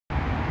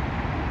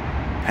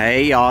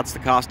Hey y'all, it's the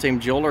Costume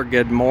Jeweler.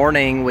 Good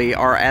morning. We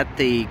are at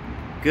the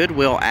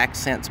Goodwill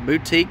Accents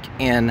Boutique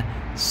in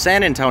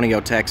San Antonio,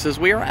 Texas.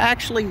 We are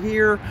actually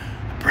here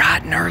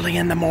bright and early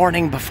in the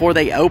morning before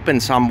they open,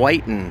 so I'm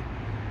waiting.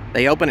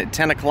 They open at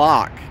 10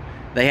 o'clock.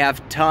 They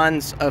have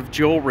tons of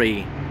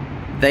jewelry.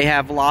 They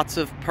have lots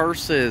of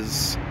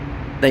purses.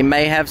 They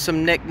may have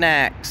some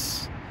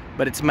knickknacks,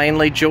 but it's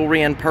mainly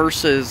jewelry and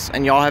purses.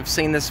 And y'all have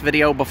seen this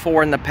video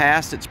before in the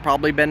past. It's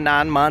probably been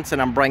 9 months, and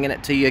I'm bringing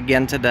it to you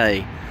again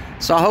today.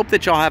 So I hope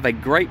that y'all have a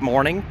great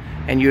morning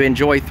and you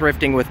enjoy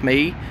thrifting with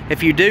me.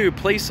 If you do,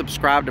 please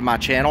subscribe to my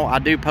channel. I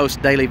do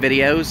post daily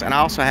videos, and I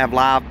also have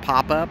live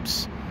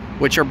pop-ups,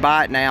 which are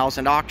buy it nows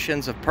and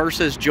auctions of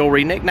purses,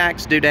 jewelry,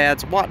 knickknacks,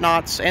 doodads,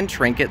 whatnots, and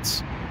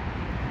trinkets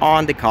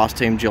on the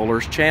Costume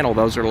Jewelers channel.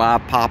 Those are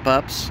live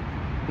pop-ups,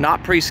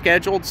 not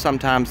pre-scheduled.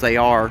 Sometimes they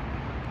are.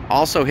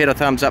 Also, hit a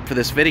thumbs up for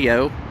this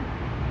video.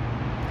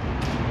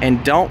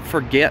 And don't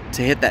forget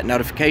to hit that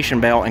notification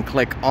bell and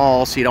click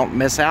all so you don't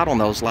miss out on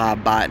those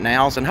live buy it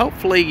nows. And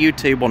hopefully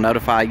YouTube will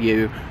notify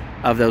you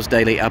of those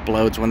daily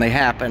uploads when they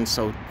happen.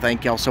 So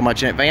thank y'all so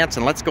much in advance,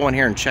 and let's go in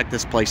here and check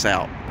this place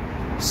out.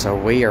 So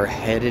we are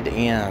headed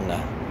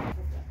in.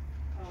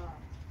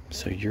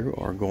 So you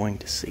are going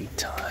to see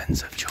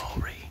tons of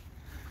jewelry.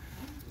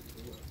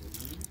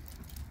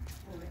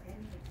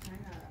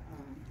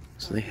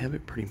 So they have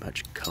it pretty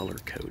much color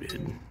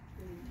coded.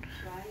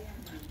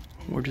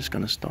 We're just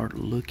going to start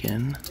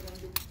looking,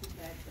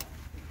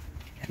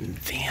 and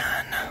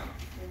then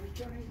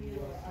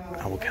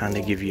I will kind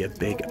of give you a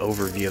big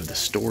overview of the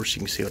store so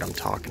you can see what I'm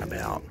talking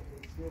about.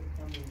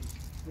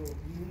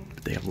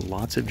 But they have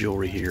lots of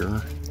jewelry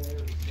here,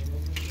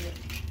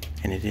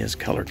 and it is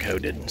color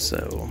coded,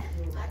 so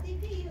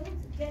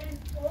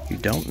you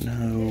don't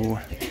know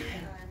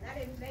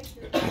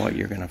what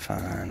you're going to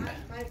find.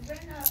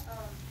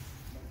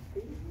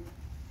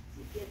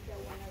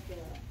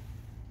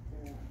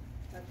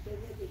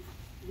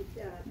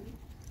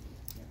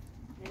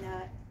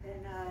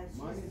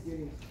 Mine is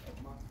getting,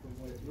 from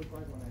what it looked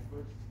like when it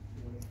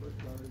first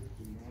started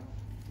to now,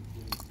 it's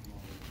getting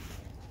smaller.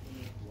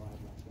 It's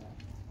wide like that.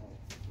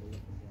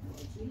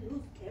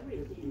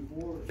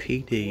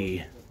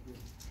 PD.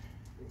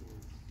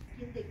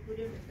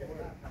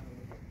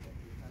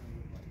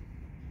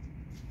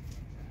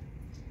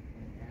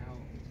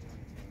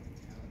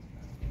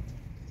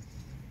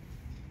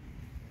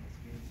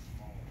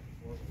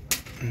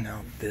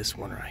 Now this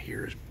one right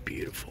here is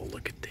beautiful.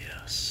 Look at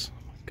this. Oh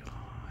my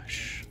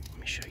gosh. Let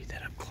me show you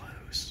that up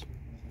close.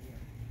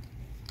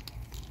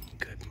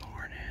 Good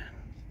morning.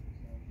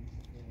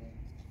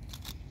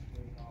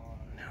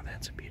 Now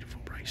that's a beautiful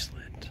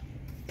bracelet.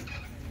 Let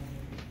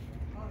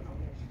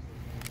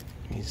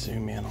me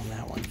zoom in on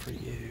that one for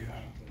you.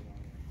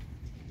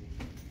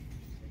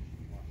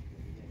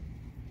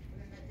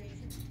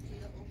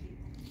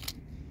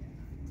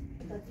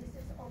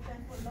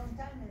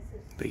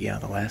 But yeah,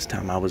 the last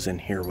time I was in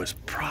here was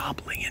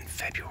probably in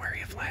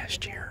February of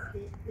last year.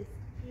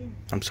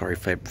 I'm sorry,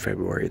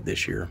 February of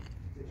this year.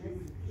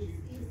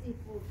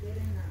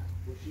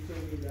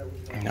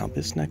 Now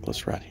this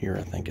necklace right here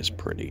I think is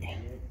pretty.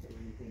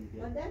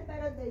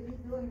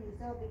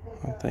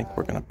 I think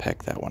we're gonna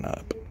pack that one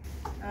up.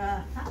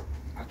 I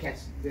can't.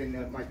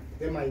 Then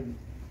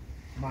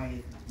my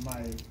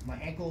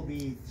ankle will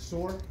be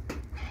sore.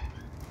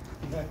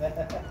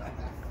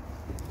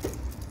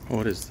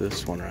 What is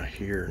this one right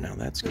here? Now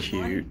that's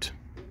cute.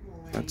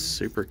 That's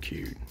super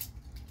cute.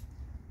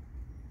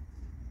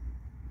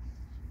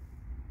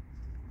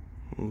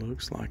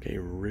 Looks like a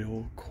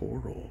real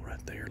coral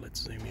right there.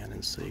 Let's zoom in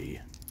and see.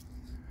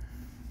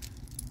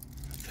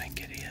 I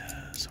think it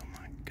is. Oh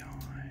my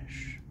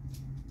gosh.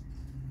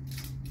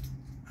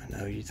 I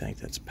know you think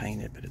that's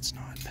painted, but it's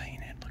not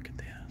painted. Look at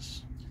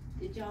this.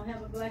 Did y'all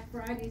have a Black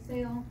Friday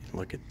sale?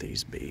 Look at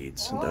these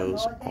beads.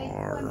 Those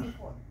are...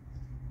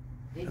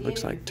 It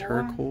looks like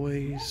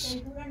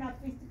turquoise.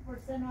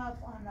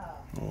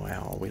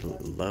 Wow, we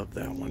love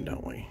that one,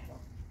 don't we?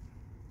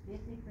 50%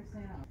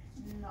 off.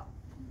 No,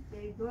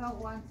 they do it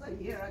once a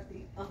year, I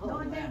think. Oh, No,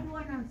 wow. they do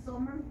it on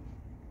summer.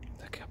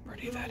 Look how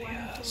pretty that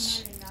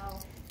is.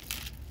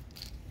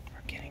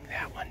 We're getting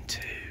that one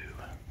too.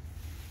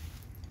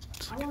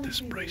 Let's look at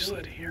this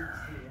bracelet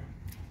here.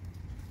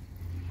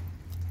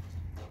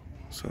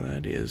 So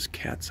that is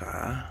cat's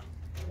eye.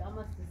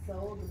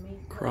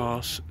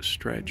 Cross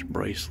stretch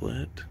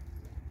bracelet.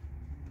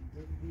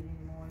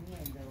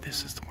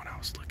 This is the one I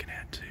was looking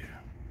at too.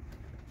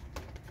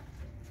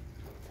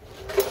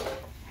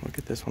 Look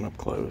at this one up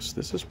close.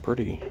 This is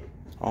pretty.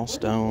 All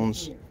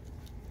stones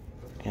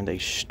and a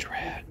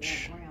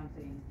stretch.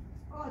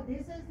 Oh,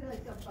 this is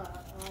like a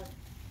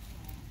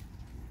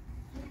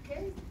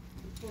case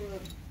for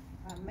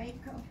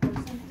makeup or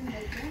something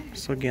like that.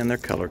 So again, they're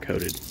color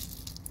coded.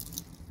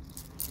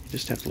 You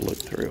just have to look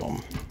through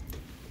them.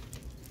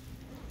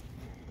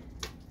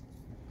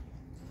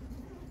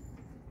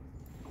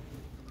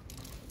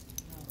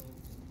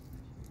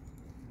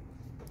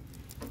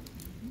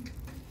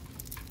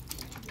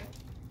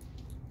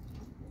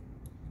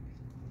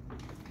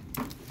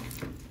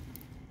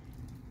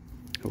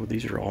 Oh,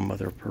 these are all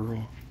mother of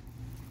pearl.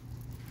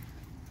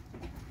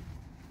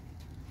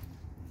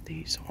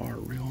 These are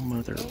real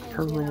mother of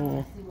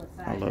pearl.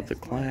 I love the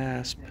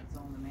clasp.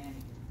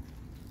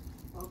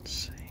 Let's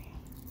see.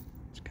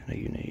 It's kind of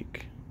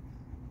unique.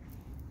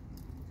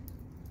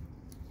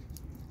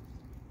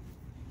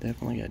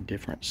 Definitely a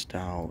different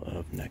style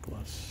of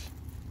necklace.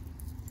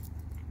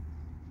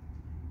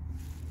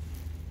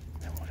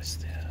 And what is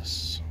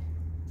this?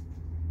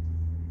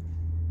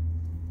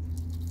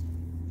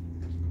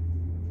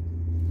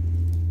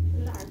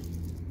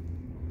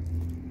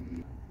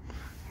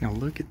 Now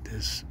look at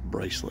this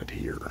bracelet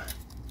here.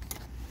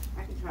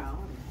 I can try all of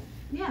them.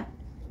 Yeah.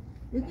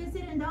 You can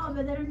sit in the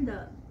over there in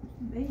the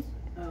base.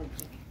 Okay.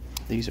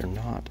 These are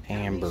not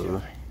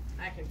amber.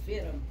 I can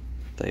fit them.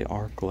 They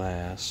are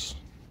glass.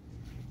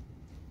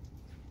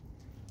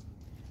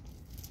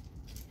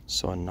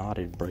 So a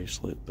knotted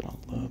bracelet, but I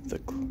love the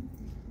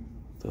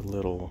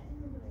little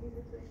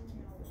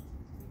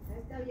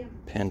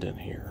pendant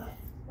here.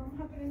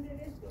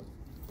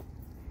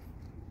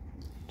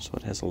 So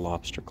it has a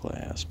lobster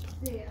clasp.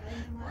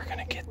 We're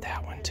gonna get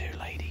that one too,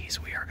 ladies.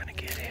 We are gonna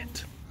get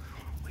it.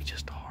 We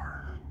just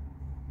are.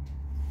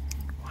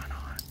 Why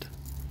not?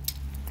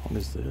 What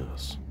is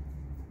this?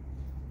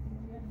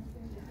 Not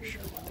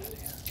sure what that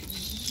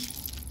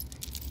is.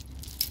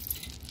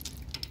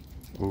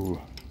 Ooh.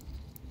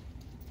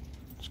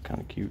 It's kind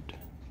of cute.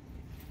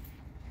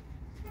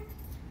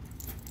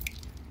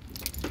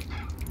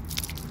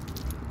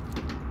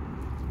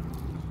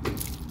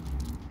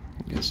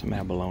 Get some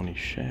abalone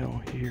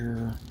shell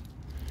here.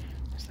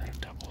 Is that a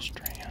double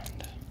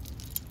strand?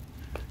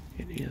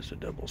 It is a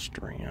double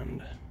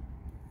strand.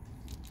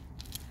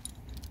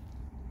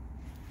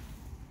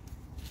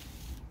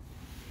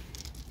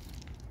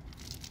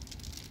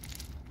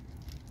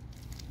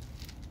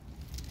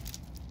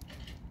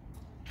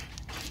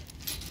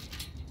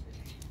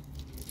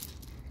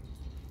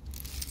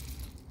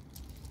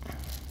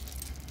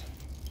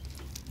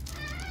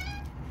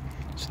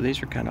 So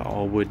these are kind of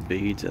all wood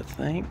beads, I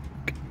think.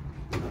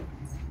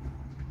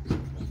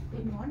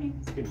 Good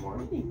morning. Good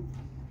morning.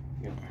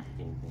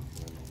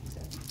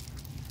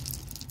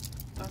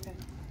 Okay.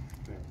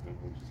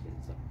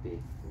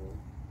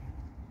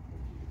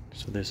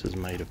 So this is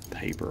made of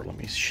paper. Let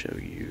me show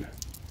you.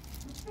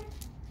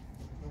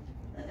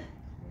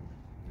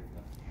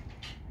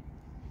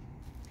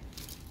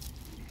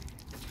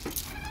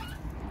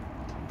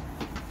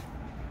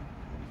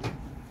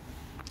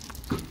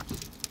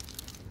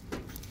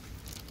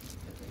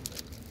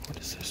 What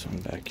is this one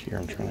back here?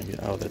 I'm trying to get.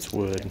 Oh, that's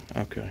wood.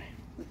 Okay.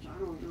 Which I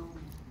don't know.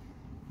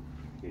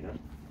 You done?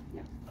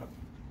 Yeah. Oh,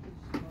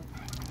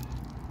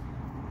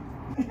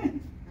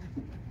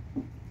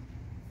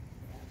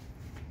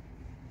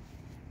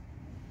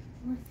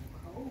 it's so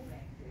cold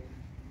back there.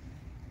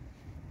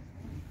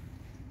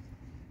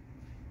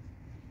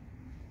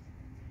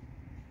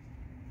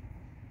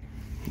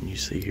 And you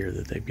see here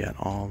that they've got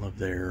all of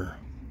their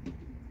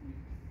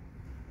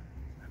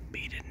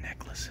beaded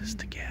necklaces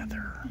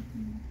together.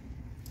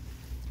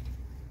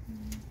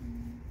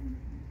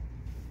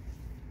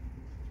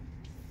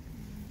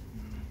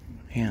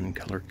 And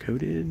color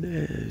coded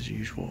as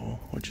usual,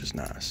 which is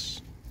nice.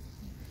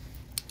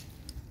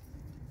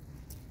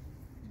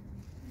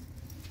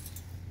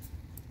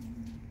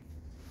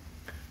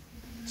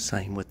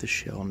 Same with the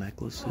shell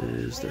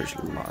necklaces, there's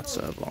lots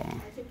of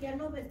them. A chequear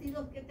los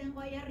vestidos que tengo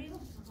ahí arriba.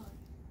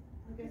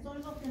 Aunque son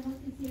los que no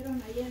se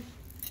hicieron ayer.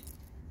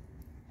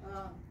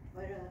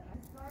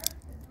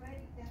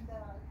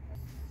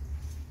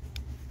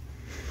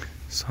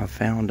 So I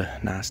found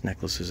nice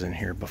necklaces in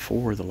here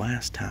before the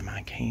last time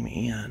I came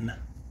in.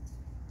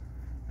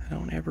 I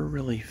don't ever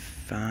really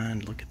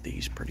find, look at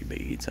these pretty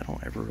beads, I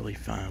don't ever really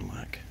find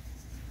like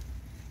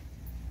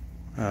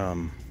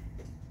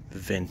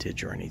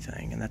vintage or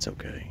anything, and that's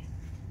okay.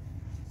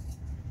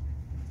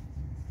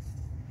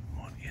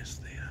 What is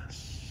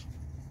this?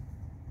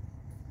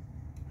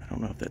 I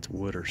don't know if that's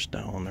wood or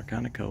stone, they're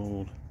kind of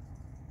cold.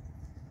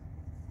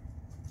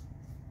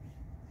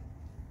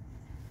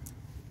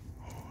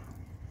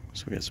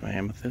 So we got some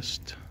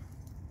amethyst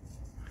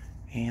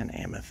and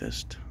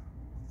amethyst.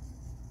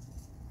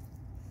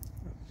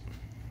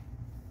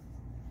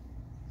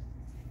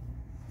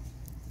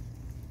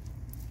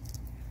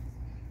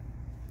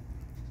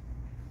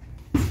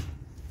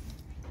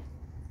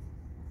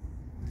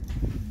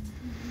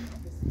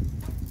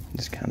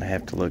 Just kind of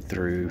have to look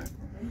through,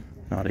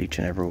 not each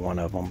and every one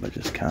of them, but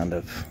just kind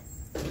of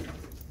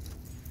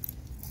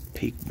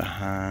peek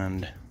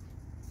behind.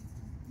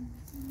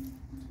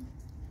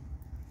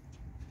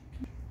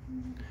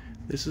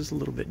 This is a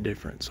little bit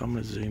different, so I'm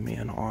going to zoom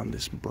in on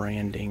this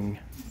branding.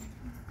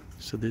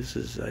 So this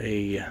is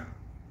a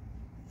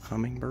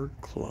hummingbird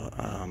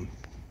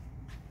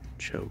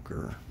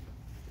choker,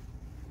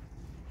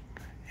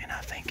 and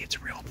I think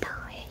it's real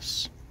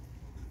pearls.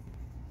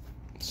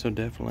 So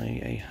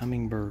definitely a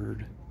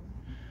hummingbird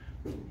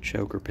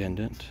choker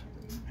pendant,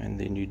 and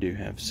then you do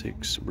have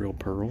 6 real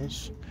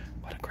pearls.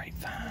 What a great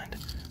find.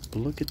 But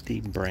look at the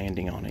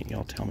branding on it.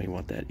 Y'all tell me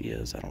what that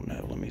is. I don't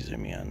know. Let me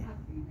zoom in.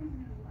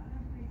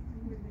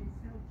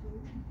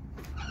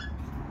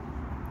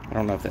 I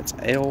don't know if that's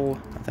L.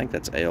 I think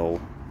that's L.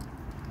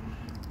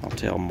 I'll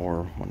tell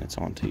more when it's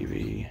on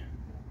TV.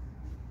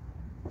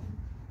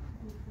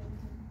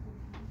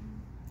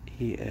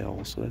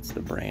 EL, so that's the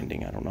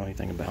branding. I don't know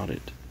anything about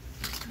it,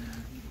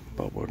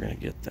 but we're gonna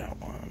get that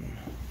one.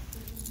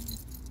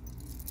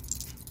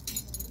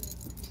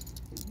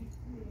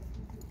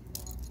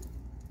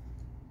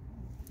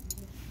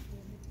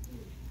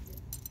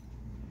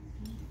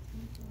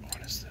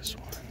 What is this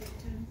one?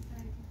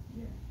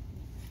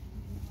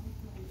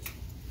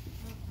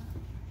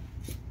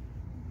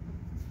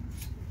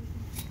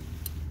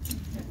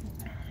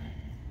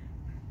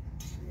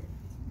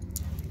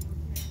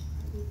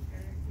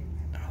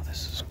 Oh,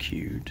 this is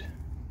cute.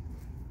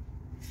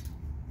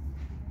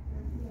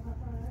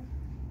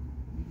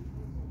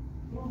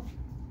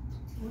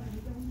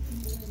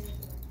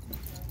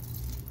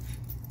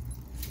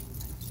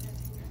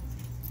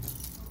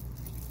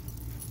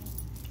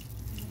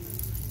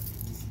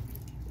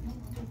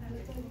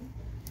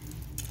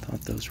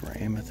 Thought those were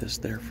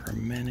amethyst there for a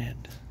minute.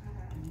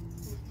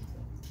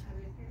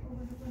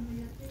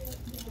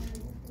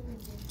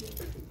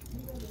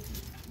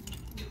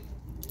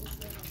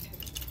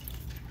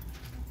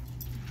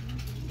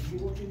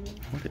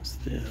 What is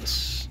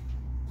this?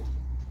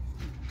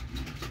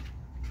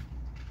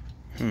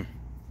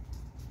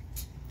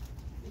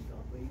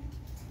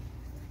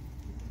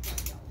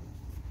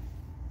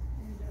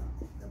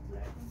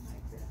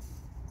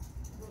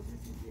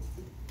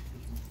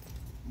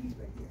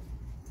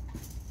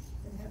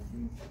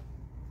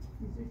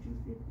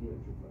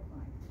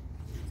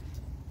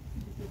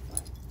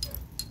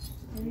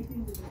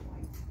 Anything with the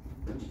white.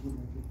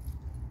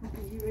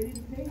 Okay, you ready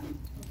to pay?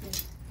 Okay.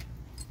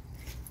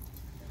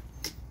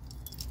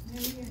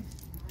 Marianne,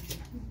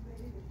 she's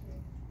ready to pay.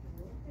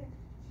 Okay.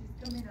 She's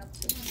coming up.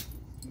 She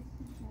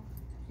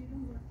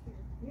don't work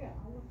here.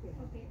 Yeah, I'll work here.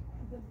 Okay,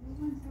 the blue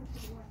ones are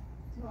for what?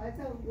 No, I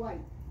thought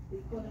white.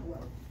 It's gonna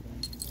work.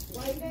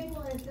 White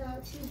label is 2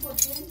 for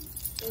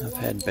 10. I've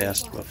had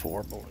best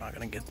before, but we're not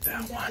gonna get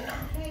that one.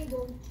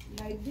 Label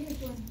like this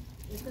one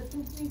is a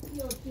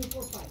 250 or 2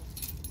 for 5.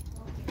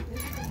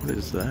 What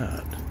is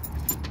that?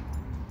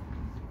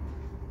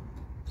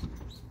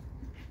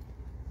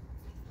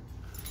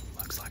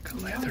 Looks like a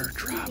leather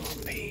tribal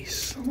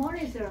piece. Good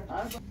morning, sir.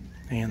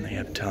 And they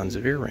have tons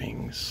of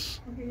earrings.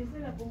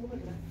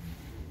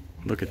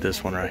 Look at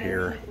this one right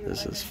here.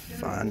 This is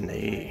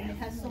funny. It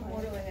has some more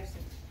over there, sir.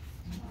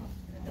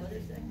 The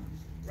other side.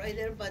 Right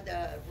there by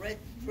the red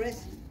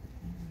dress.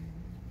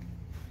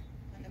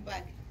 On the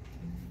back.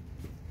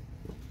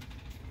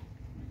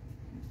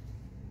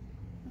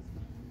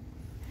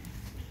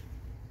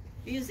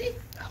 Do you see?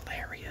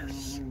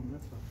 Hilarious.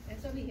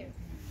 It's over here.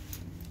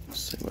 Let's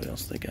see what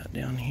else they got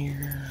down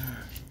here.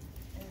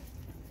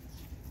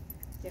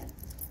 Yeah.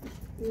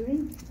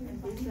 Earring?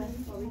 And this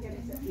one, oh, we got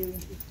an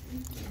earring.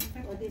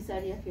 Oh, this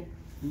area here.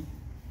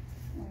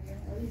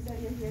 Oh, this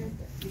area here is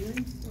the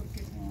earring.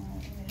 Okay.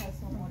 And it has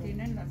some more.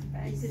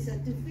 This is a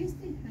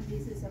 250 and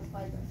this is a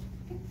 5.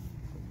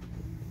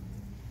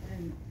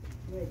 And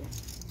red.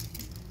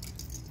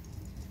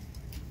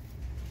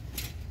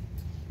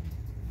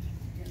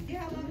 Do you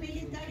have a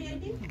military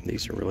ID?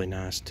 These are really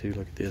nice too.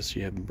 Look at this.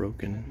 You have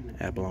broken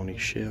abalone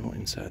shell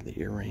inside the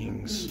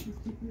earrings.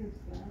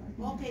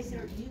 Okay,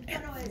 sir. You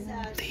follow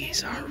as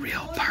These are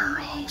real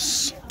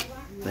pearls.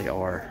 They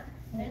are.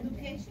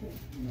 education.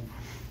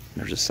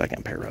 There's a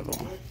second pair of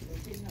them.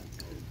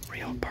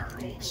 Real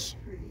pearls.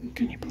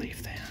 Can you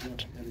believe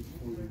that?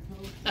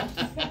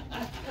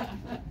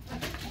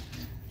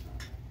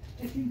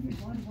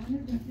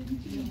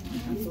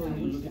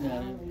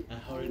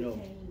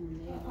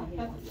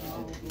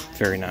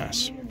 Very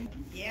nice.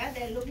 Yeah,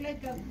 they look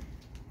like a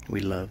We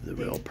love the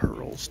real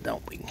pearls,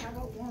 don't we? how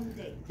about one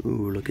day?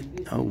 Ooh, look at,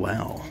 oh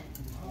wow.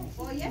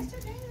 Oh,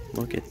 yesterday.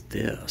 Look at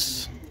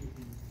this.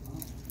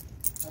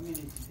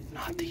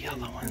 Not the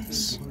yellow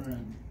ones.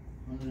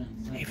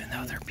 Even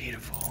though they're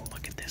beautiful,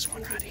 look at this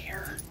one right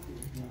here.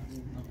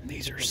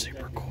 These are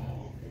super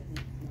cool.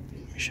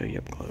 Let me show you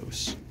up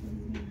close.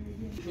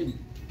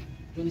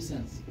 20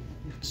 cents.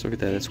 So look at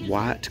that, it's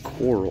white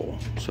coral.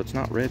 So it's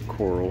not red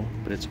coral,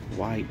 but it's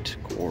white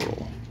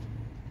coral.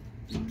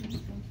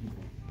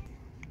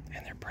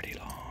 And they're pretty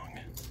long.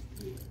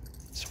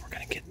 So we're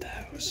gonna get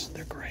those.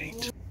 They're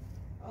great.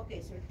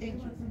 Okay, sir.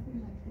 Thank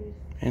you.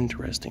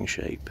 Interesting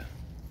shape.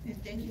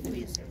 And thank you for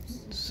your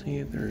service. Let's see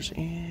if there's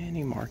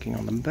any marking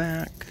on the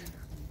back.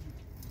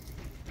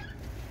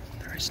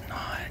 There is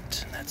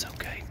not, and that's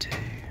okay too.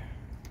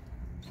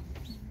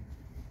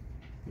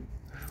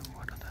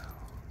 What are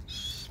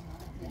those?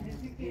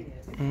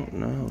 I don't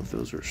know if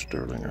those are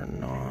sterling or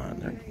not.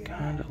 They're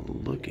kind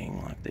of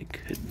looking like they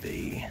could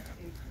be.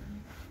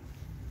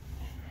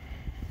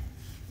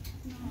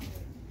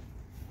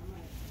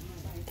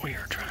 We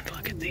are trying to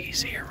look at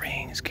these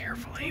earrings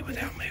carefully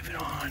without moving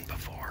on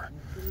before,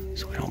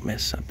 so we don't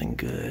miss something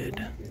good.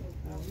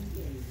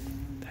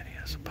 That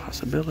is a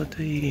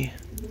possibility.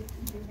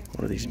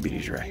 What are these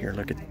beauties right here?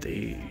 Look at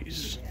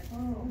these.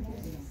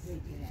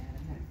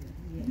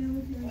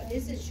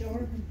 This is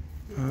short.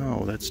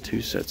 Oh, that's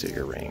 2 sets of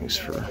earrings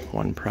for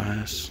one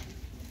price.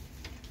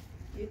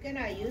 You can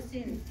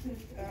using.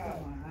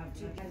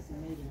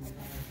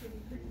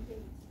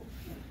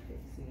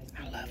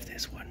 I love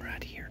this one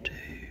right here too.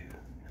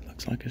 It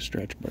looks like a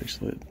stretch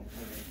bracelet.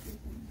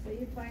 So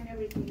you find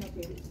everything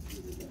okay.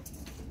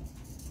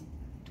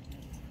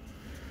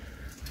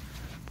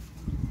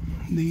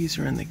 These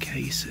are in the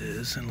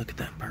cases, and look at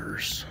that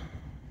purse.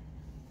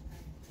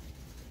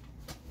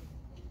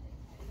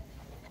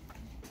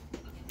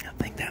 I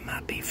think that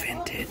might be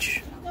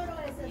vintage.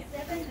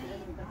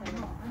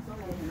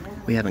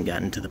 We haven't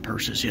gotten to the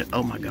purses yet.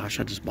 Oh my gosh,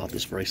 I just bought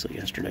this bracelet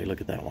yesterday.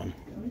 Look at that one.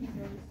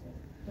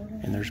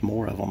 And there's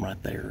more of them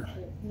right there.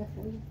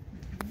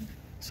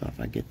 So if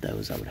I get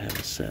those, I would have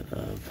a set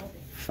of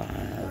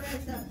 5.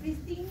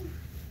 15,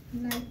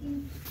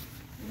 19,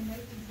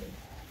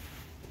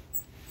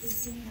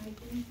 15,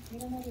 19.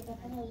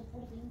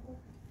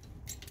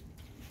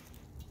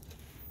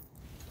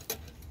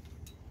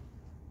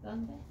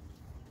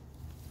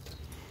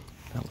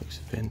 That looks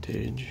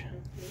vintage.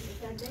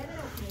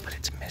 But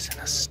it's missing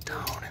a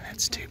stone, and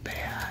that's too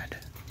bad.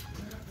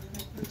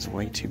 It's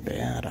way too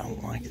bad. I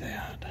don't like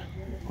that.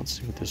 Let's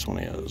see what this one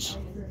is.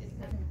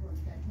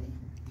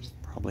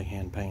 Probably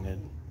hand painted.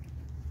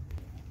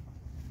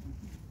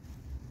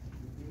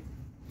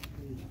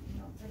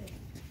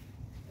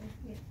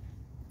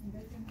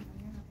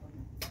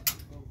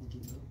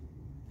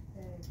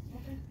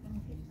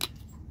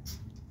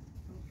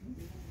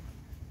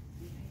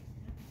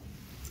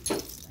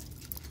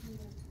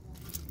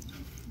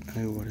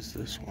 Oh, what is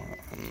this one?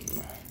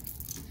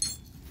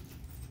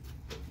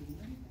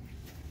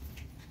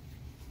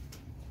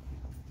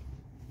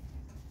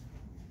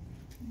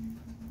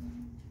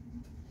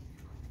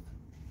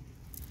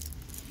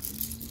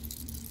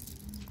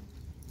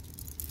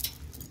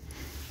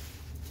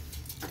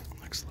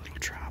 Looks a little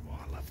tribal.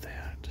 I love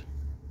that.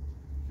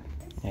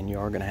 And you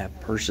are going to have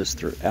purses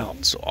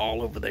throughout, so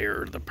all over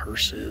there are the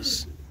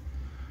purses.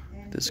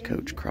 This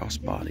Coach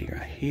crossbody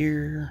right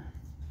here.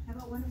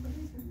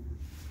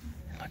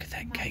 Look at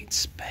that Kate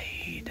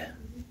Spade.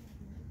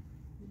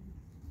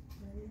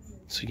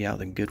 So yeah,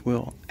 the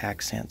Goodwill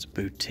Accents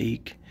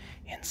Boutique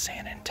in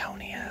San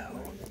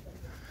Antonio.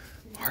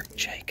 Marc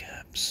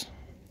Jacobs.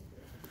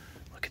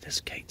 Look at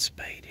this Kate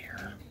Spade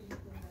here.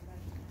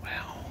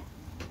 Wow.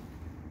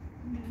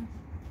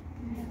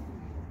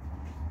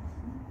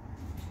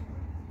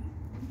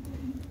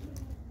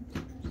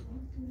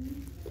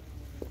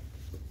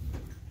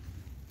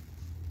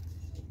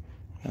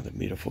 Another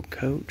beautiful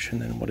Coach.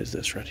 And then what is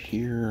this right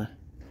here?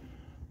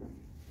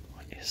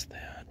 What is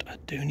that? A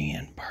DOONEY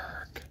and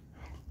BOURKE.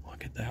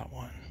 Look at that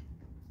one.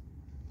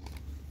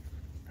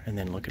 And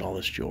then look at all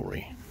this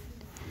jewelry.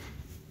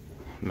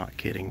 I'm not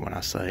kidding when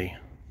I say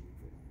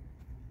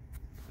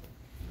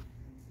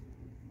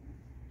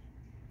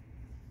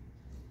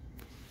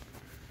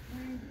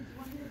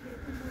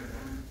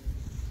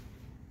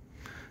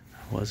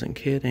I wasn't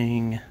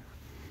kidding.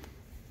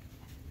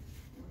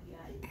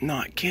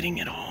 Not kidding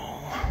at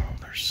all.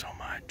 There's so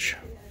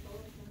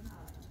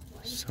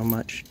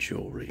much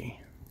jewelry.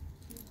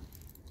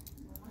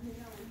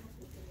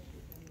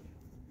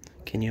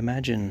 Can you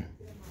imagine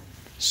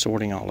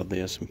sorting all of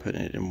this and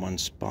putting it in one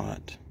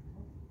spot?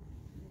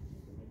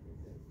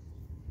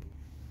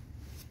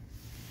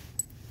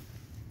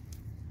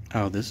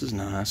 Oh, this is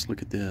nice.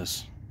 Look at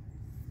this.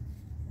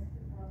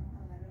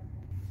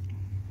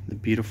 The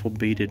beautiful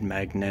beaded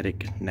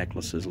magnetic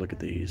necklaces. Look at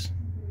these.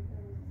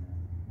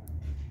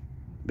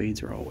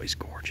 Beads are always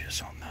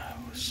gorgeous on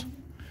those.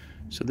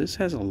 So this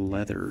has a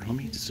leather, let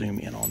me zoom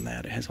in on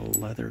that. It has a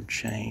leather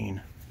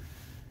chain.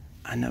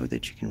 I know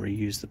that you can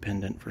reuse the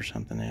pendant for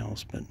something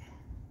else, but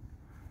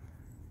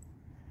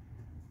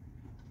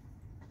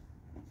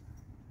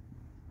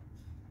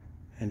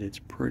and it's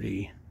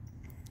pretty,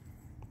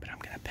 but I'm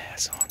gonna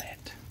pass on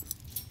it.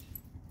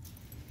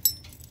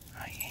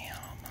 I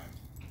am.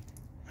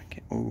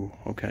 Okay. Oh,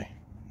 okay.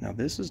 Now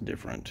this is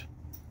different.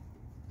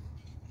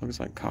 Looks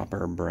like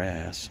copper or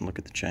brass. And look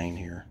at the chain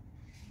here.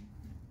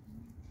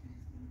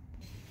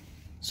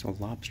 So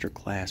lobster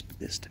clasp,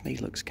 this to me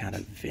looks kind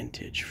of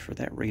vintage. For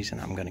that reason,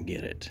 I'm gonna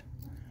get it.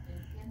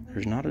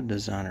 There's not a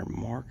designer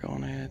mark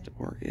on it,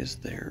 or is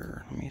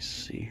there? Let me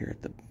see here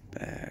at the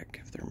back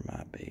if there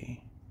might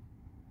be.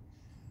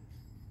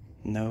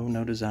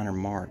 No designer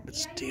mark, but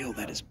still,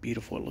 that is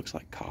beautiful. It looks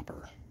like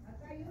copper.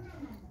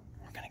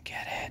 We're gonna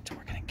get it.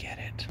 We're gonna get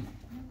it.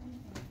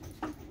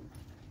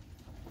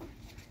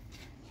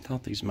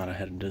 Thought these might have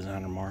had a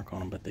designer mark on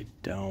them, but they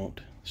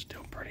don't.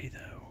 Still pretty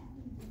though.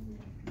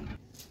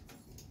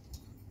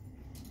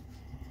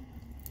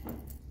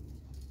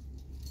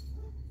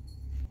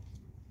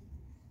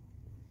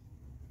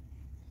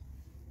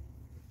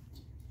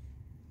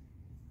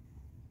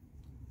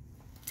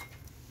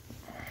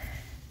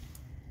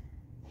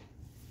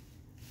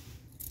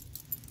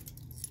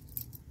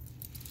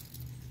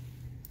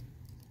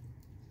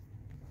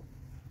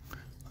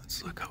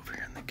 Let's look over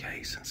here in the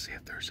case and see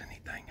if there's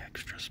anything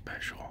extra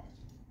special.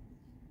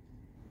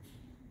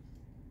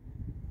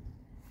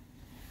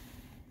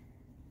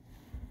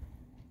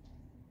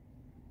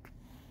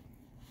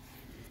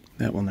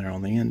 That one there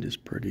on the end is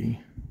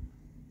pretty.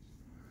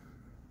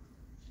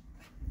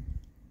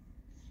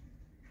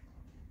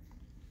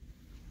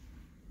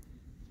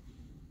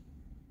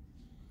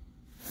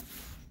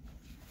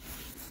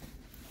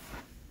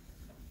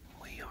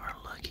 We are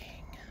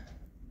looking.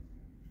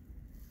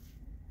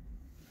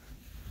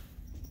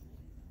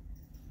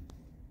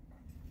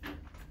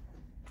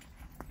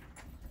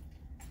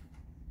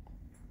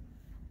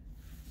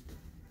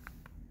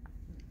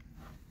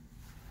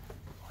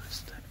 What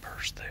is that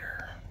purse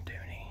there,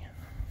 Dooney?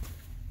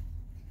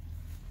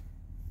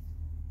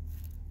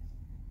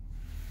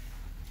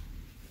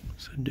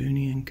 So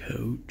Dooney and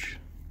Coach.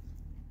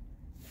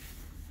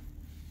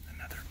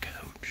 Another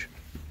Coach.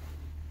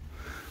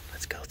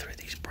 Let's go through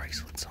these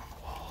bracelets on the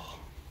wall.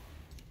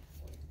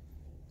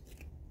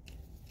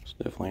 It's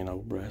definitely an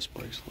old brass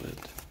bracelet.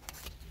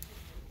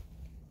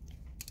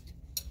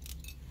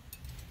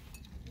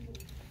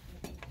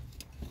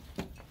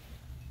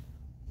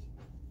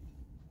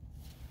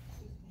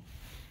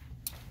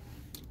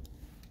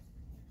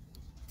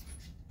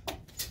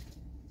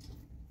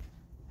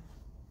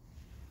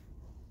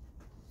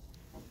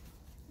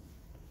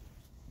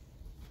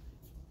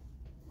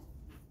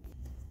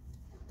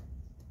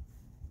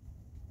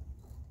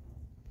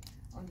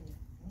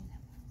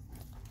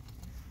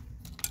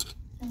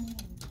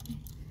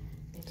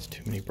 It's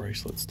too many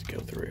bracelets to go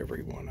through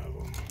every one of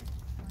them.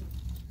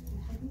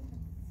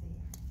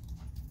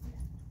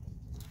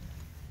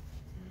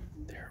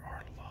 There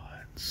are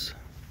lots.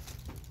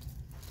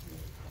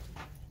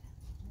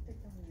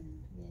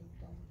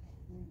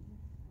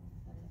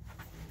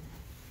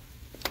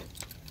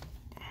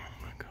 Oh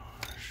my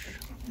gosh.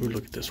 Ooh,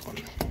 look at this one.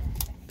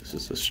 This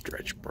is a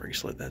stretch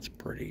bracelet. That's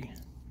pretty.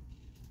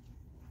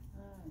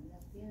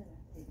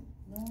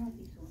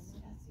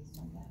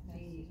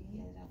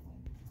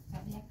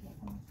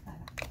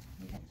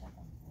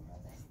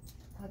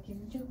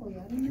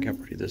 Look how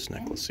pretty this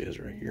necklace is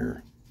right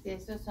here. Sí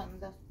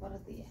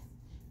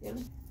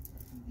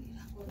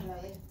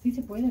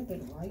se puede,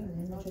 pero hay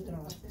mucho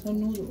trabajo. Son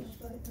nudos.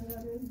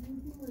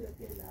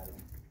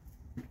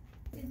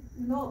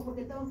 No,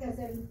 porque tengo que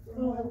hacer el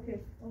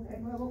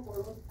nuevo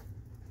color.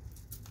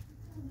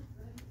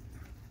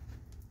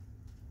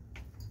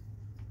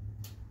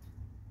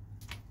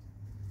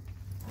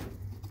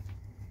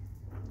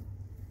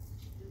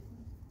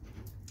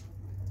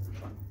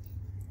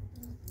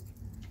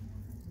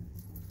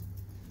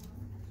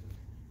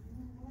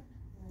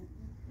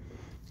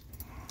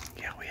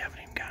 Yeah, we haven't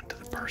even gotten to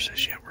the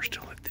purses yet. We're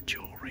still at the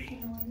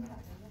jewelry.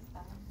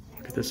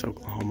 Look at this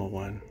Oklahoma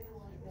one.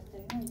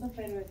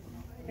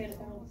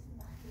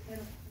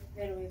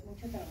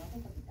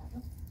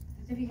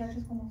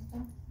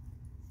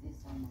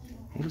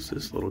 What is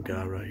this little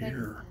guy right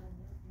here?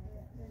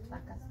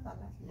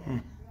 Hmm.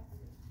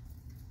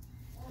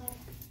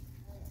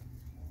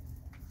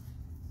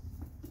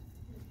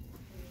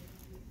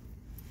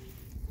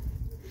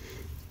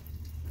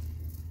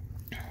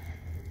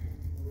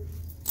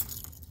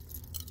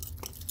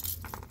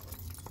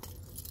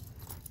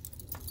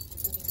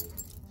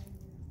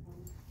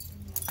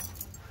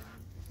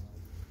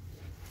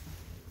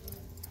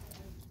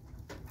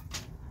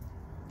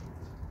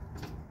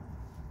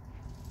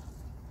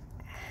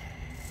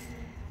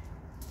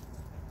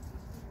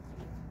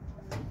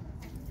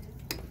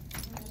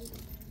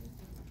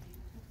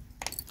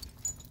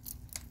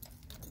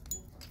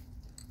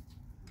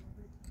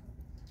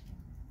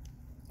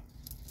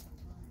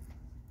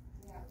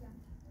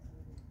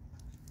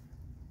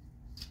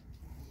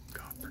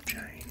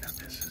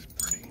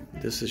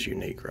 This is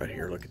unique right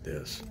here. Look at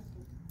this.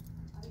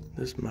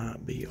 This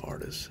might be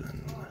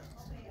artisan.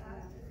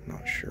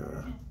 Not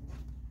sure.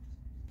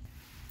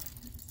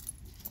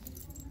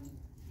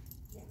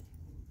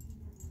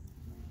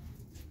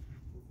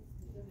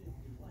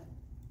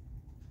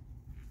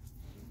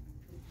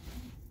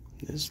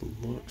 This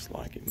looks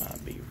like it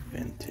might be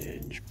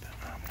vintage, but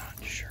I'm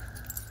not sure.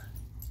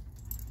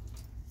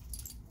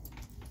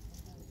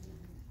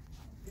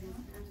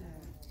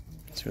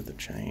 See what the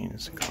chain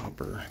is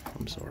copper.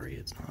 I'm sorry,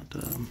 it's not.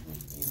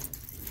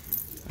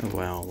 Oh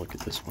wow, look at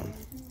this one.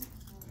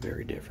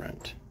 Very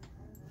different.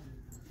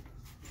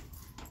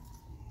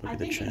 Look at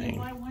the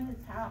chain.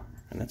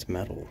 And that's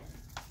metal.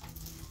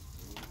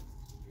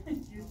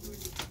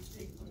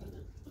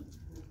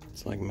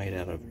 It's like made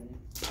out of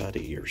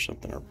putty or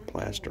something, or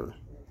plaster.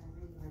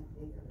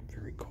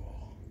 Very cool.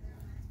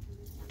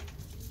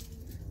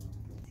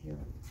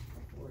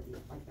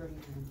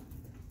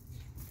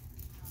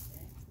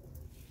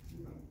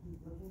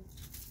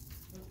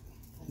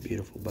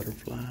 Beautiful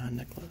butterfly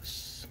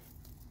necklace.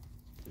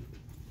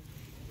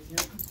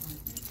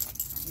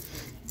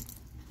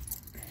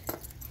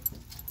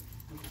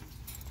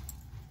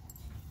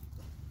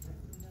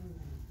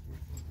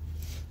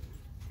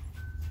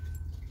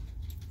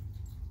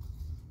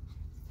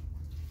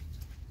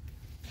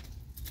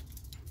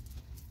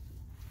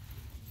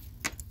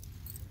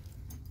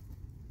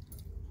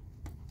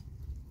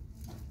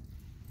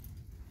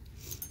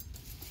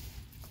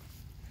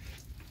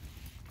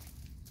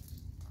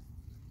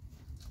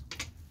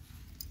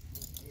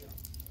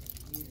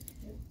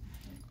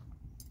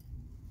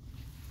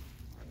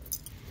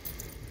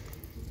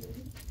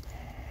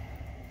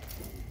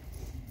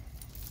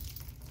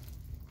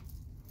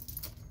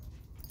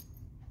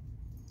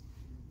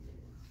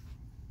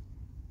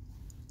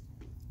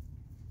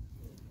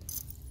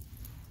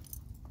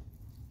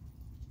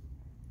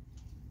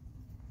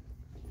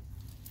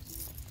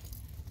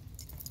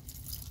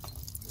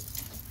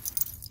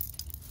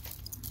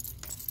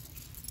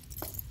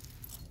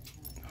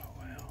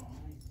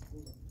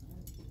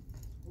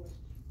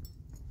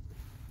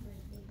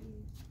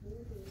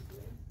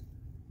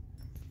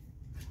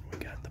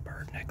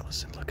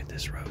 Listen, look at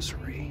this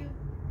rosary.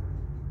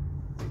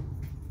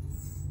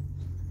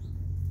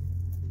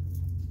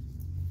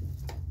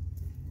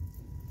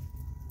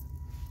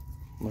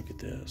 Look at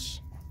this.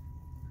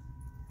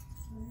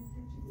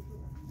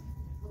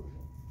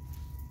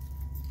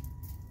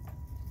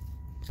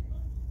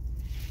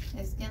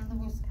 Es que ando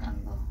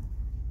buscando.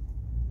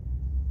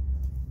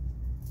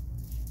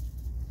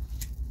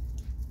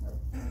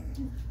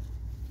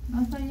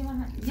 No estoy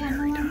bajando. Ya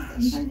Very no nice.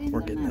 estoy viendo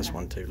We're getting this nada.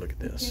 one too. Look at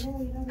this.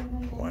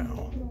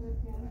 Wow.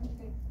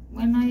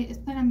 Bueno,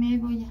 espérame, ahí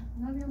voy ya.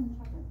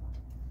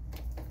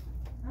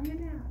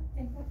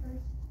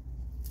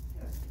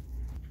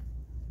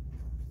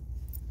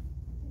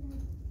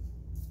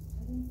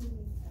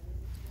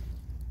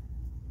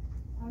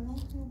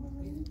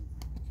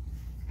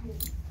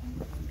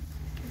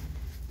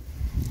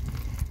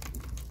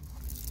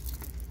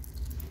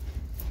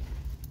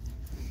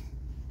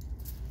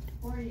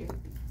 Where are you?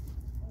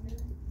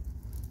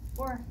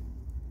 Where?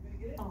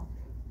 Oh.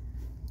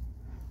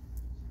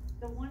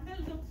 The one that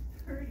looks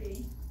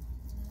pretty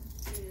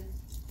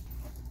is.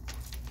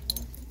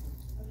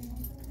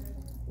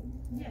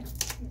 Yes.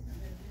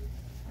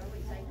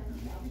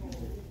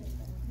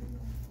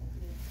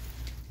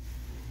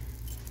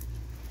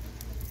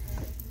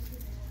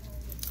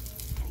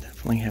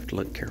 Definitely have to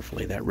look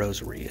carefully. That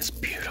rosary is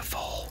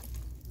beautiful.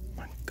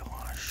 My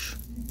gosh.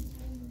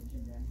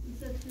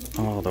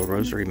 Oh, the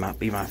rosary might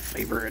be my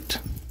favorite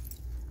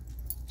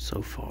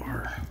so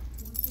far.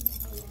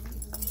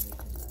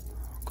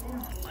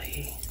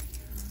 Golly.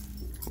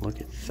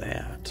 Look at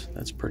that.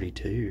 That's pretty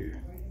too.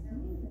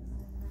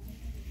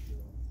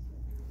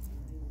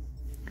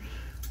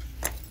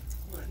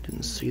 I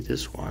didn't see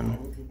this one.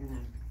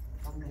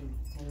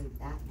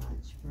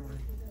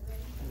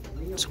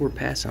 So we're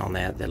passing on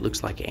that. That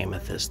looks like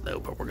amethyst though,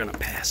 but we're gonna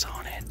pass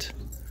on it.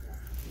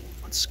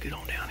 Let's scoot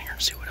on down here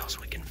and see what else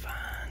we can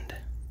find.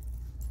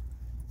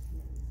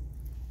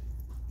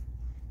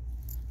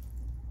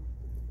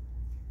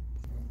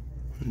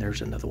 And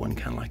there's another one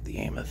kind of like the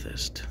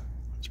amethyst.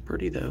 It's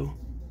pretty though.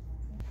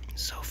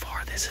 So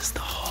far, this is the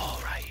haul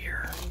right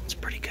here. It's a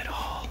pretty good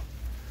haul.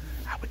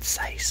 I would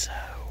say so.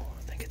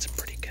 I think it's a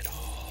pretty good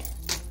haul.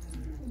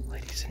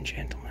 Ladies and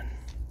gentlemen.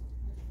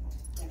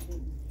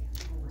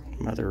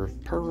 Mother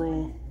of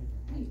pearl.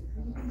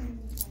 I'm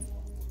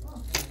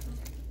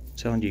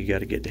telling you, got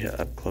to get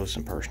up close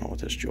and personal with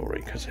this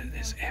jewelry because it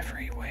is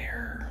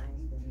everywhere.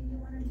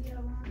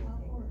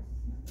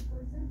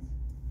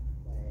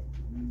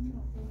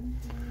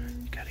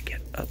 Got to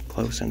get up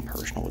close and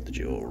personal with the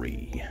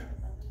jewelry.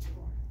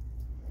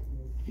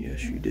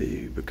 Yes, you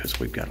do, because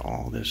we've got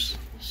all this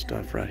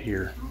stuff right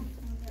here.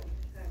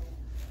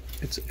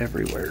 It's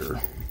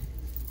everywhere.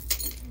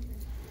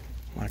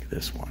 Like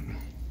this one.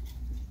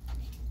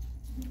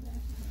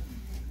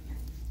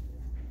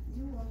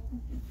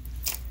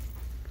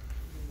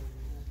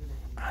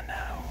 I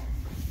know.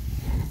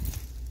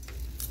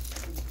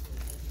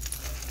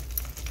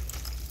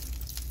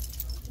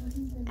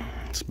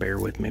 Just bear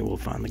with me, we'll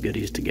find the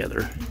goodies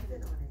together.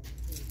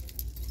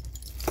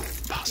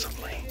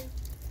 Possibly.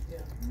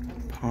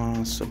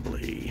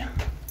 Possibly.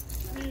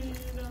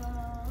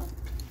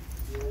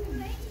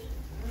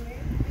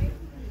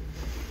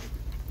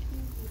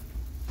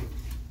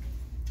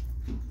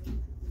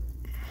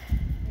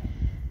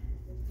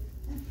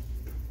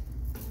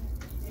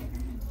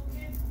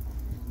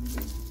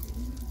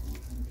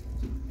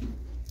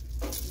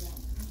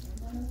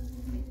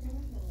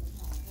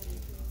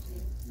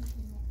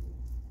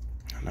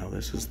 I know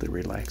this is the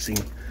relaxing,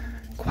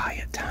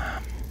 quiet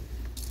time,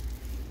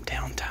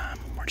 downtime.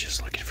 We're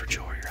just looking for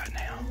jewelry right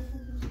now.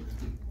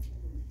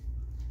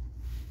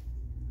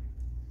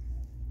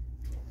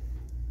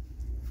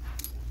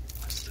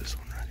 What's this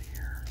one right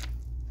here?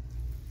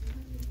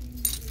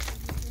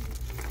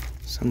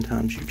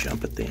 Sometimes you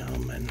jump at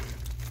them and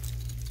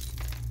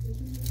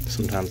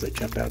sometimes they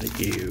jump out at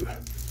you.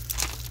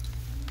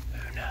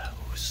 Who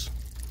knows?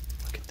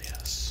 Look at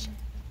this.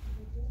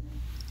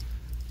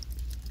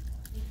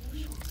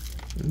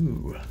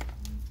 Ooh.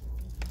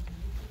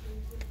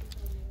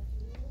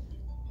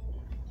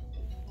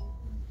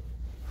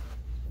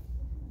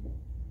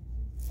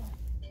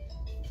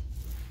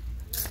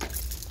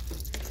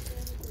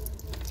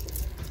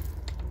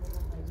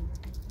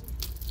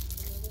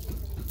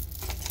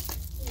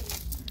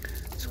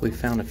 So we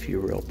found a few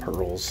real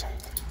pearls.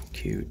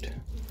 Cute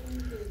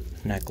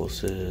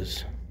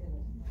necklaces.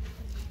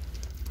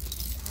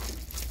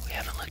 We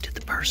haven't looked at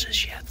the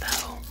purses yet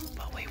though,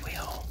 but we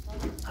will.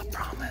 I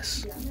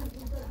promise.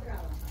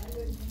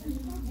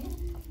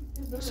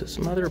 Is this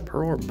mother of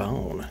pearl or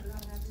bone?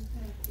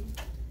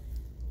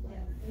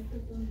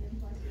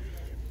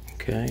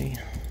 Okay,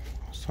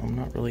 so I'm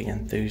not really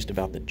enthused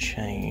about the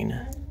chain,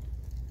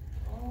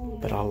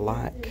 but I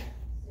like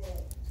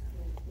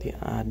the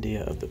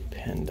idea of the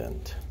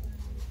pendant.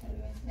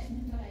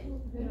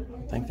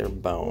 I think they're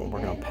bone.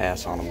 We're gonna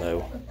pass on them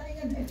though.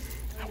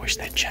 I wish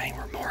that chain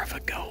were more of a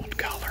gold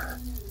color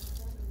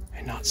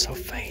and not so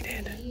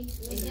faded.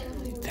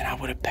 Then I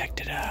would have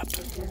picked it up.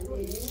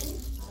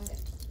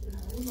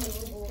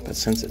 But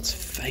since it's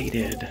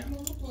faded,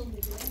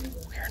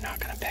 we're not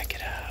gonna pick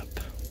it up.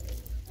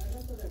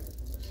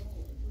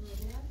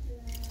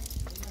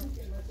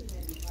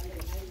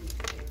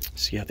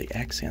 So yeah, the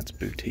Accents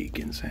Boutique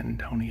in San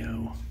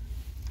Antonio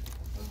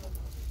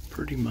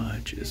pretty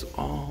much is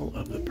all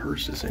of the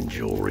purses and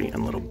jewelry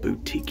and little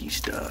boutique-y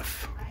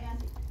stuff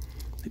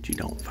that you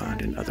don't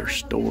find in other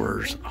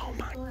stores. Oh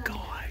my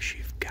gosh,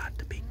 you've got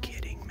to be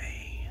kidding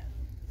me.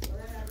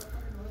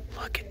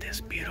 Look at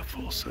this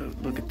beautiful, so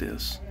look at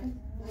this.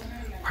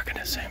 We're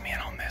gonna zoom in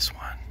on this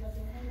one,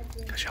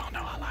 because y'all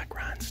know I like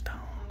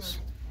rhinestones.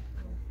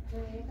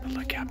 But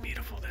look how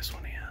beautiful this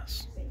one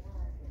is.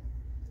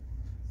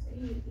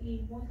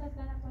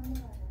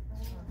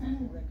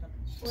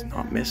 It's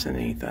not missing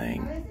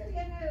anything.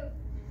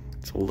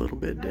 It's a little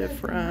bit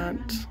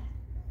different.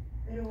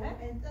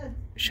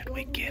 Should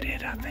we get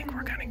it? I think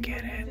we're gonna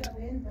get it.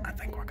 I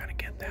think we're gonna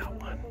get that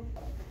one.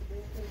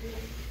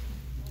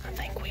 I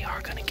think we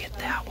are gonna get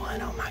that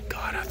one. Oh my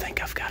God, I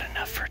think I've got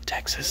enough for a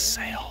Texas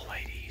sale,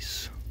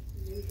 ladies.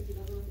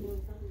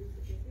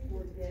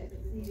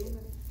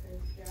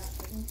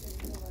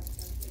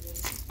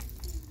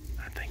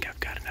 I think I've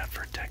got enough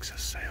for a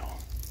Texas sale.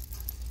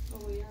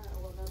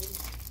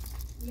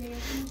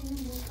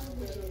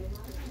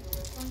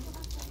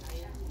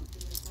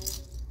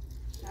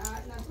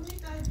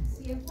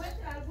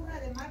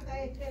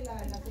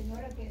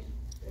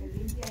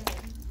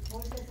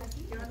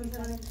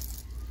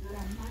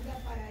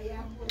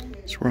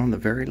 So we're on the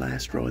very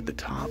last row at the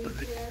top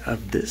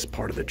of this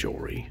part of the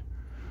jewelry.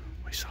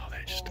 We saw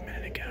that just a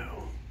minute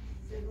ago.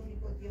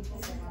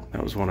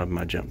 That was one of them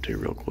I jumped to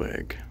real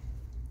quick.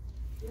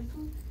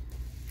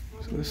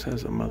 So this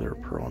has a mother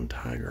of pearl and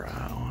tiger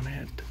eye on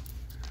it.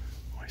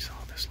 We saw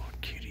this little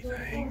cutie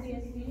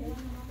thing.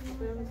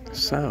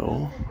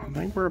 So I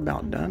think we're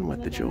about done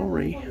with the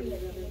jewelry.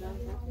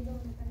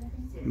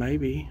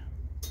 Maybe.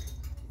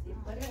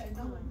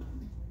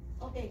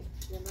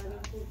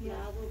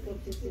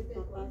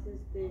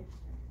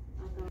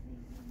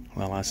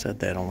 Well, I said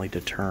that only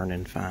to turn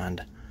and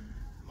find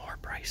more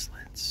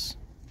bracelets.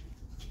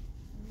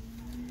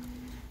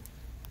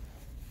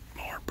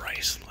 More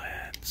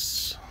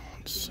bracelets.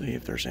 Let's see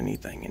if there's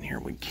anything in here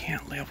we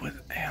can't live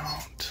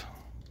without.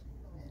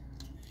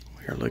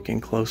 We are looking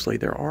closely.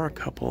 There are a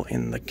couple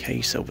in the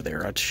case over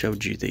there. I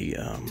showed you the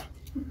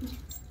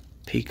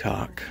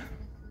peacock.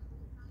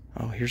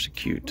 Oh, here's a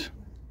cute.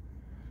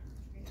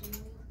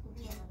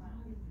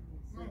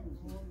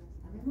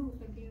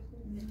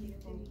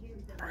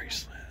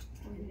 Bracelet,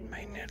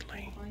 made in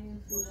Italy.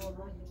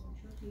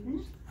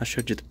 I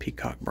showed you the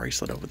peacock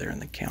bracelet over there in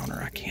the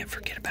counter. I can't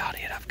forget about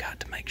it. I've got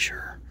to make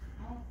sure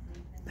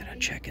that I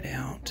check it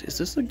out. Is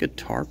this a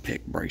guitar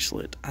pick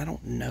bracelet? I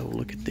don't know.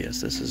 Look at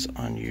this. This is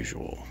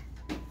unusual.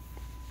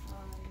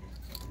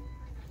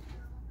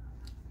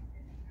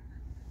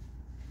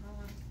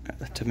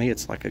 To me,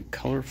 it's like a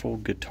colorful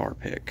guitar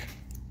pick.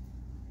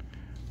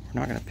 We're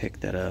not going to pick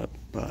that up,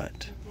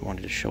 but I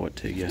wanted to show it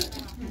to you.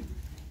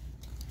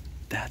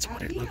 That's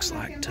what it looks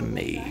like to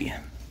me.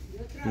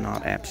 I'm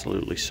not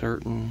absolutely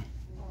certain,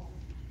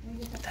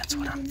 but that's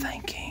what I'm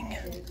thinking.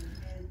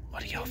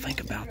 What do y'all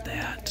think about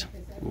that?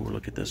 Ooh,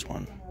 look at this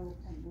one.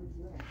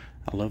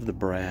 I love the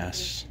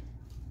brass.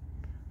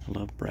 I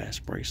love brass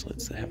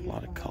bracelets that have a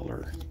lot of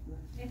color.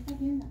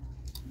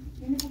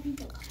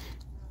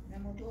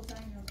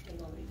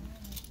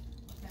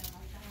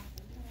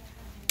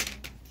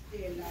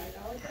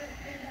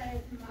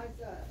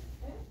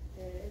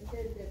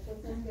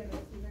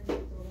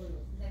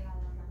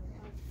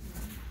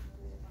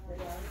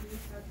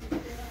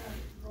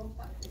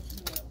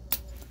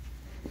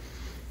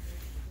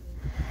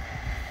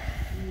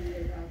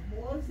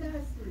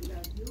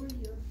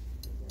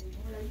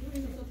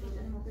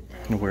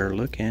 We're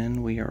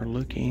looking, we are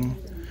looking,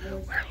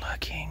 we're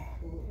looking.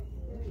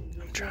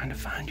 I'm trying to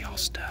find y'all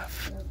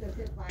stuff.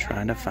 I'm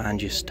trying to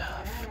find you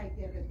stuff.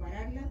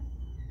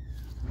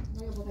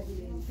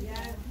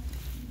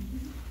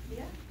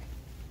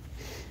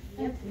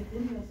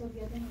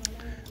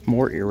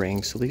 More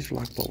earrings. So these are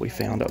like what we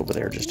found over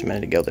there just a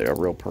minute ago. They are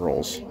real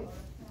pearls.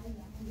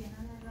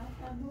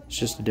 It's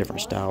just a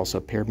different style. So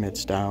pyramid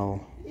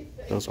style.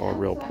 Those are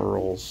real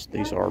pearls.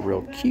 These are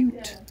real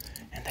cute.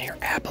 And they are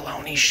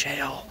abalone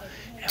shell.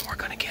 And we're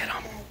going to get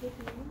them.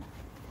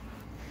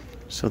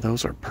 So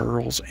those are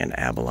pearls and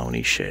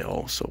abalone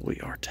shell. So we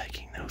are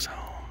taking those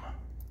home.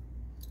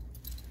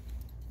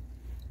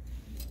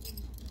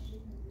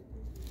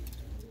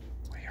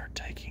 We are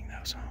taking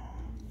those home.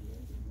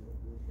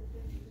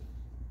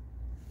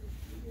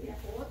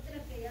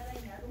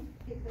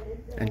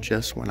 And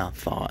just when I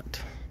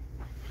thought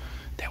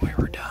that we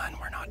were done,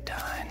 we're not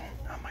done.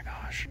 Oh my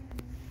gosh.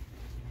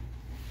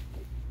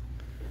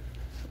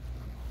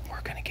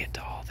 We're going to get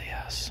to all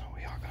this.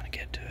 We are going to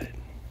get to it.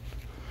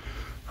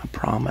 I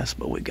promise,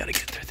 but we've got to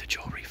get through the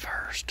jewelry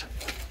first.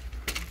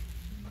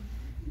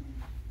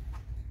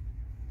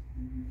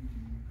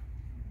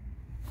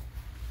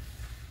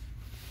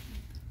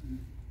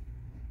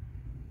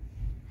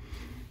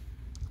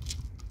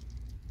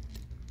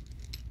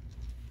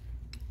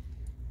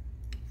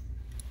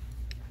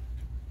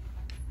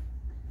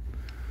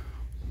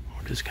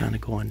 Just kind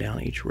of going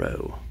down each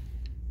row.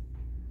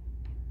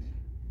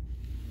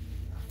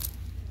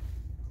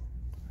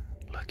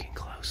 Looking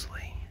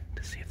closely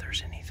to see if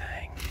there's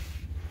anything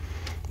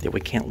that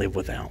we can't live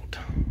without.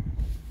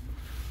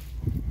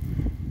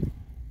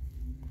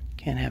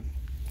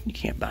 You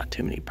can't buy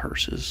too many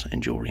purses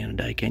and jewelry in a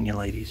day, can you,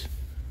 ladies?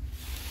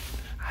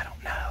 I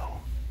don't know.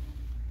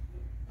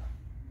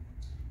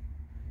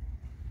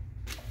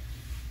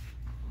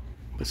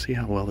 But see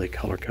how well they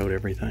color code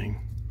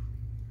everything?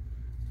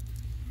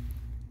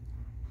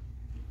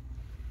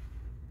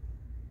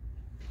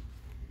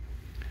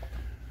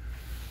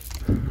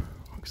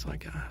 Looks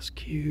like ice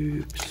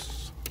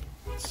cubes.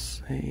 Let's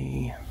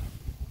see.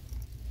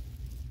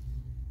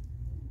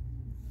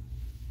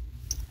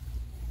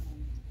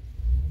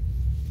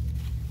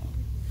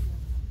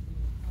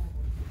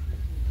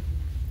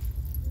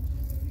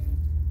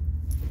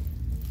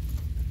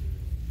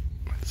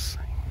 Let's see.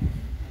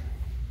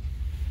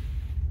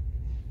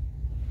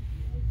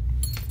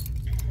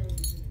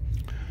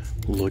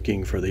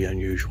 Looking for the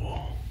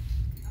unusual.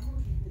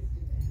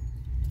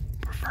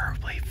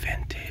 Preferably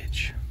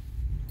vintage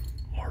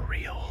or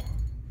real.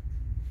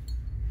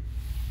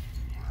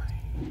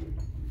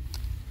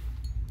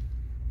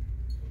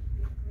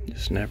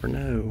 Just never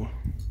know.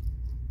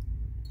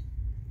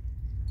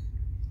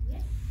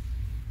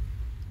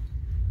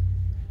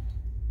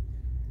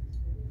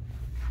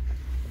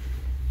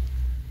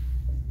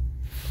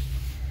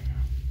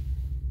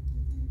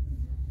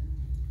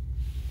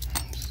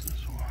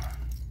 This one.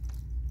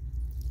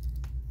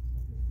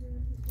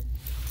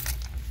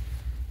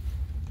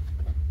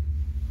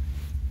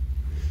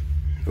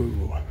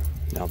 Ooh,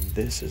 now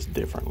this is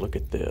different. Look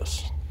at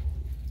this.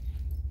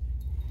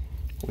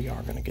 We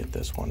are going to get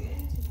this one.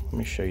 Let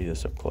me show you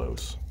this up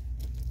close.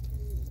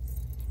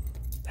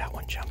 That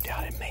one jumped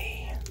out at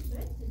me.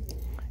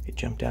 It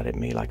jumped out at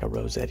me like a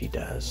Rossetti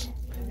does,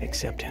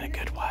 except in a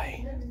good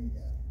way.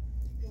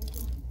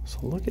 So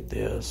look at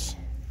this.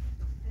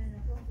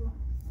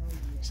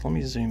 So let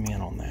me zoom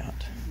in on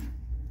that.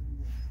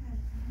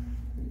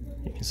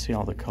 You can see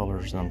all the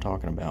colors that I'm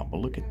talking about, but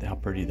look at how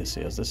pretty this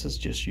is. This is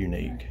just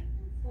unique.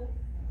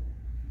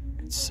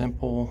 It's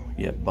simple,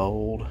 yet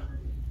bold.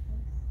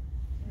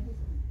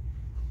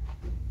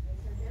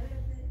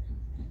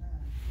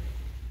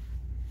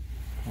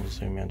 I'll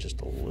zoom in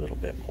just a little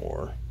bit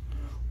more.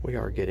 We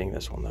are getting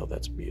this one though.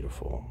 That's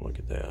beautiful. Look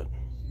at that.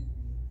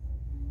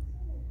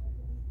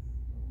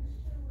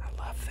 I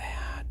love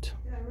that.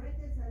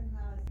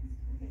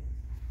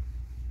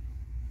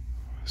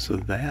 So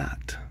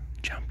that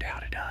jumped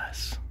out at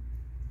us.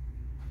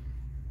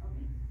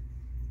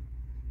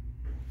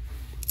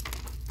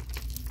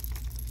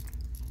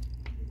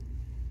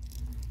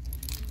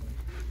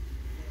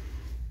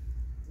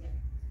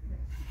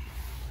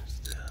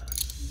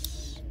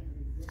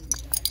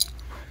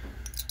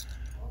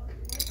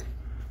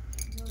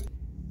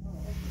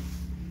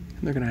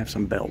 They're gonna have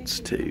some belts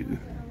too.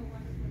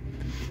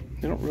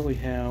 They don't really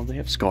have, they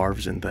have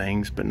scarves and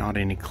things, but not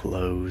any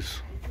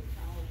clothes.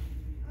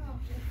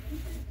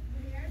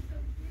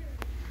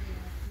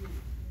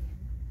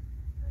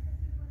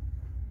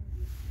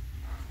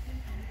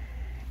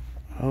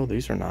 Oh,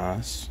 these are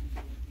nice.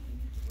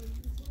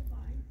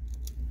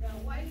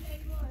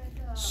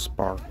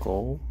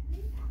 Sparkle.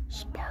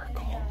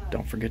 Sparkle.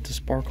 Don't forget to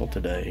sparkle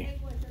today.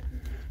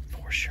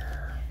 For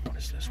sure. What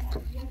is this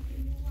one?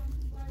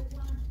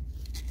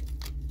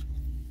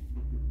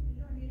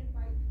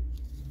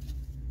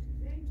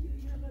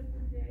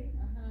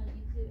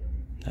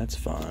 That's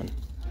fun.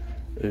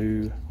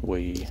 Ooh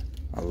wee.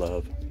 I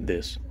love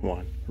this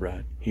one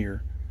right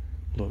here.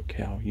 Look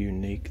how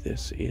unique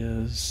this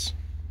is.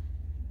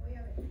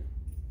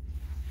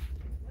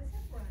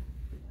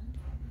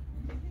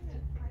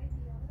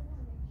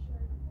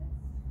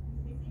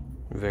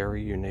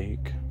 Very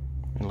unique.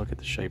 And look at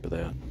the shape of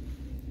that.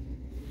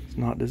 It's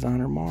not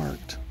designer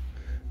marked.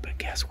 But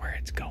guess where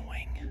it's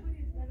going?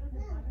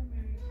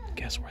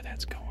 Guess where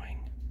that's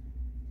going?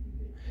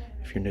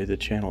 If you're new to the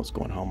channel, it's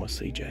going home with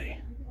CJ.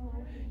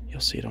 You'll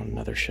see it on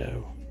another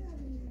show.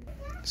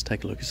 Let's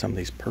take a look at some of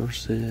these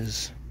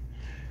purses,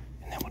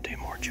 and then we'll do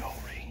more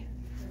jewelry.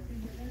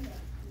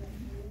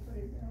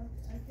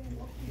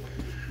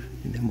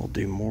 And then we'll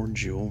do more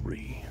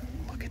jewelry.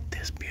 Look at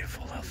this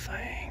beautiful little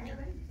thing.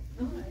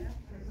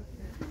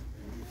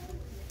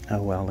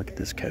 Oh wow, look at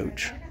this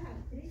coach.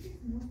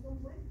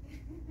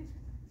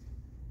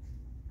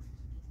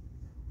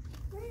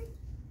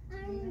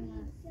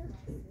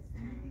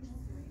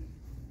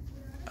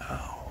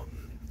 Oh,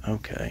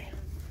 okay.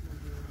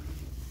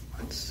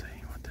 Let's see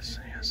what this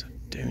is. A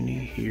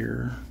DOONEY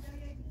here.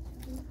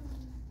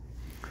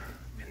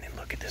 And then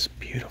look at this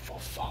beautiful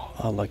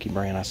Lucky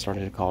Brand. I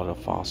started to call it a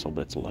fossil,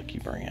 but it's a Lucky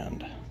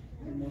Brand.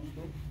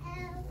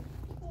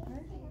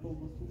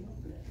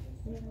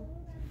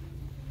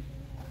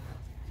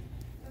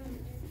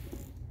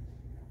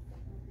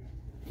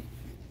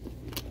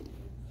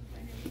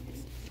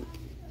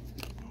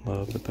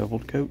 Love the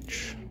beveled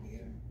coach.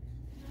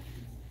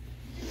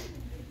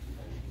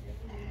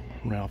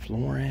 Ralph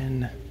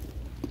Lauren.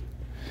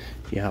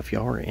 Yeah, if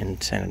y'all are in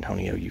San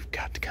Antonio, you've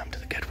got to come to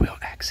the Goodwill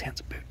Accents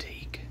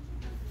Boutique.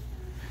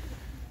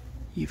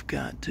 You've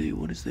got to,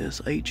 what is this?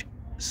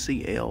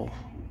 HCL.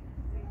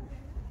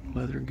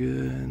 Leather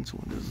goods.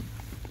 What is it?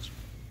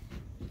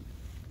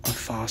 A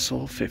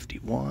Fossil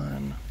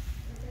 51.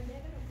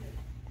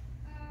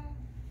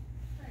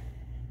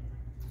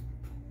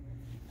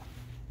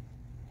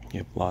 You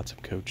have lots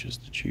of coaches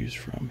to choose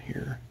from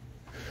here.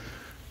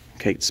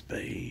 Kate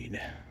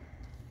Spade.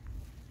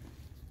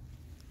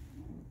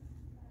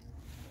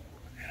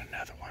 And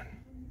another one.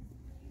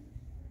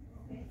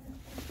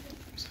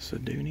 Is this a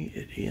DOONEY?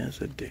 It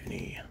is a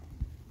DOONEY.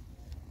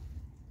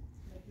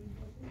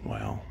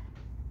 Wow.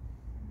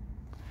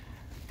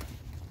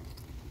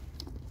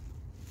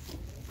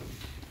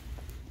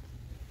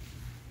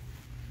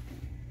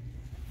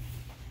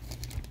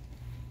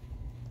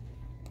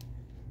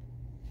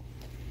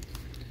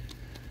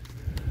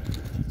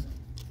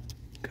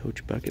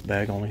 Coach bucket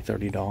bag, only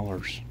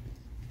 $30.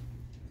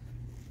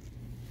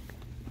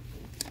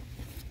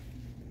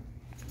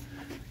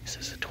 This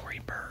is a Tory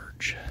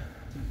Burch.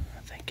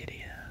 I think it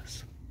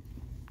is.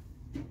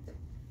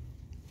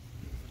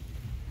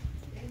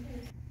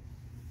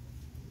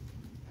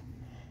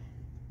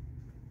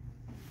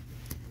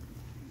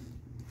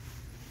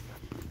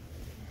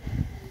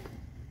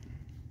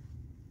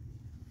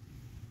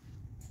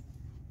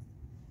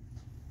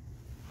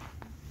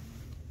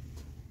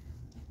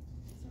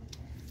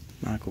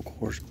 Michael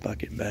Kors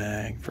bucket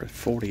bag for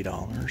 $40.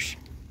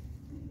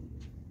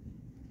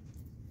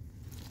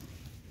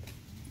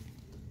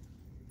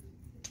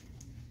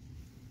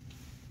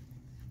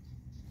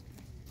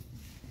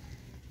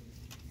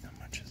 How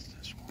much is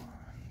this one?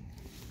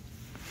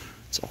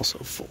 It's also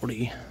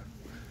 $40.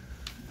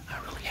 I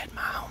really had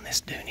my eye on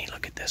this DOONEY.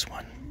 Look at this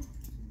one.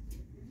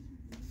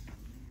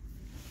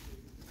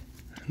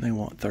 And they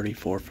want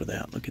 $34 for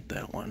that. Look at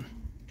that one.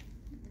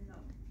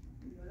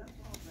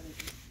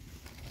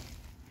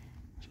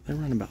 They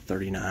run about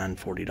 $39,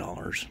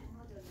 $40.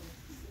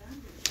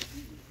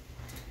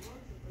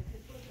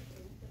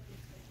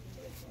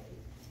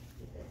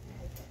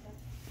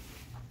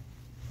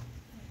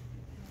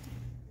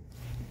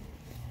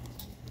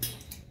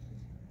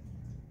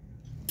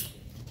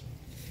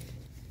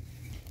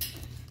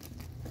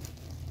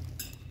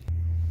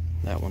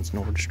 That one's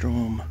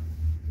Nordstrom.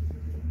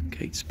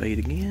 Kate Spade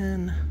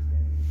again.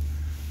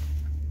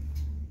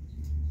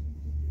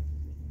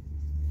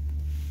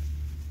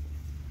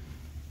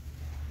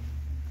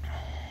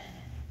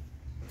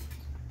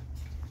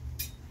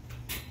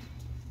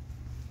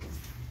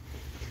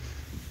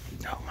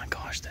 Oh my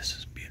gosh, this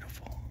is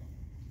beautiful.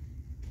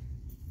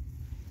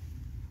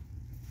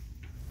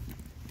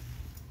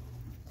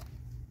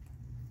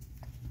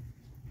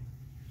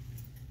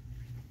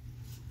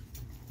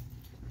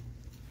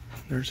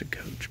 There's a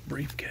Coach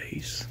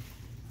briefcase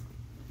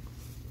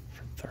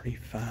for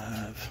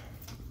 $35.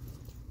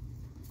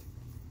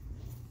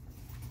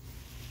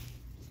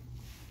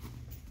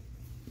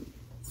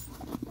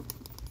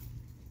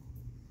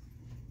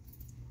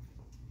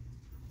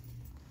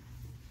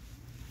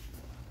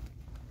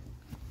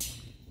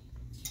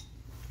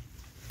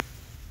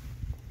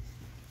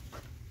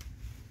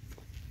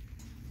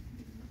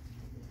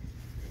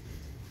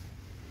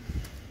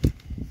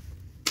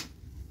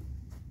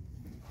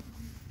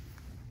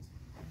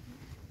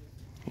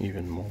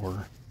 Even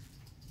more.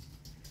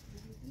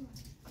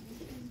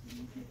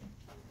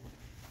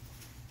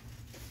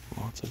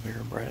 Lots of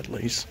Vera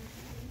Bradleys.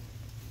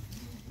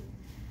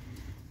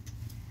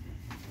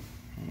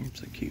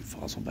 It's a cute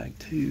fossil bag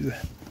too.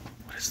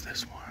 What is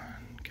this one?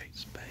 Kate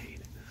Spade.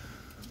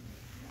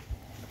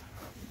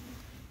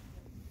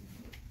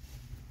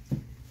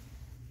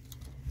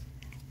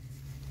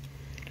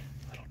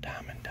 Little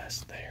diamond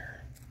dust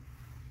there.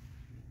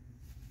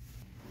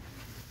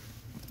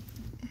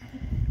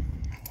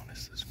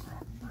 This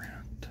crop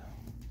print.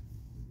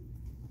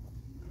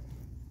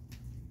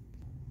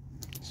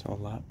 So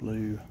light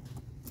blue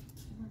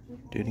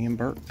DOONEY and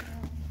BOURKE.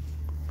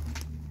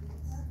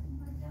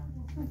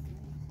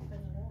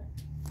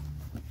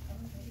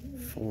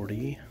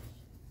 $40.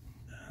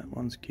 That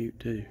one's cute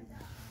too.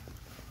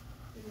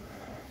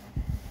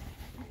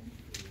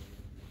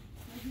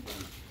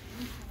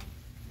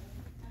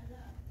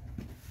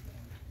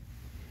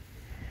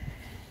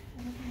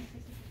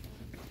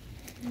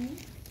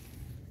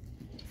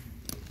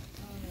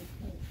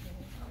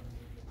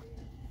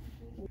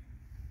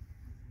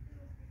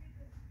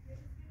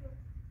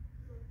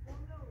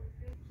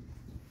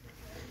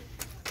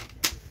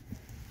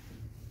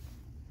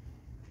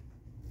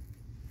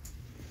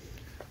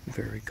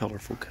 Very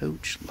colorful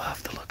coach.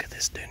 Love the look of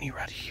this DOONEY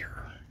right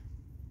here.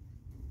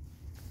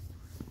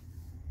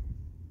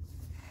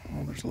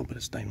 Oh, there's a little bit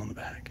of stain on the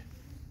back.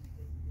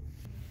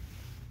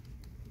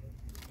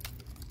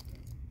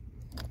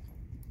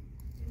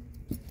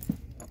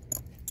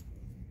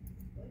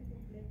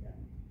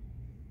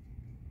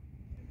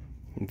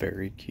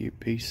 Very cute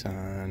peace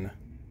sign.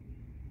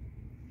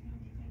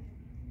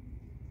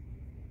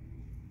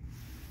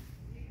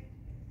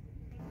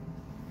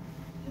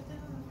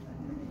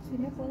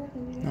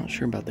 Not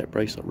sure about that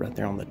bracelet right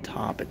there on the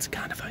top. It's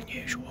kind of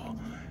unusual.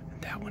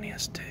 And that one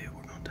is too.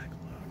 We're going to take a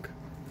look.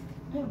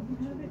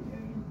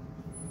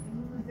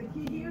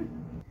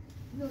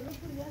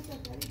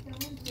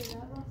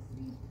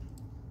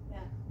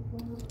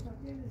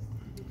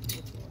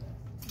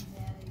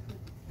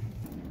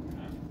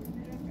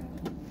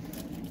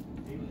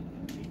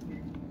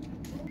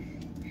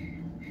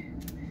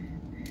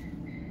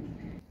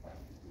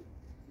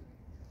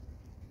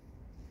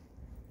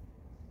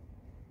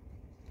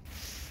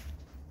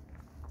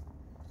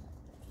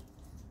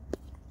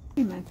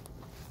 Amen.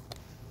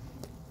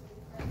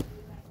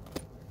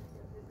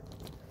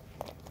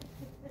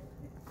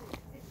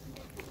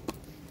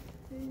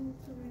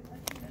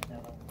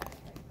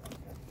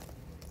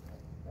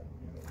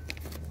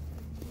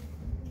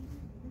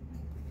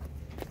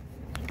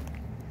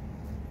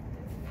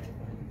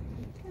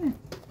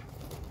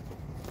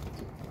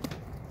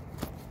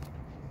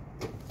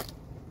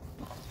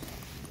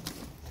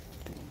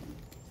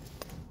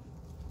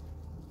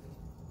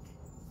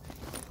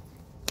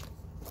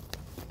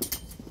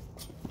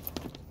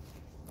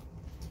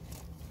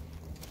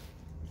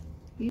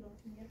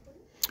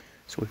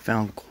 So we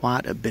found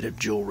quite a bit of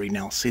jewelry.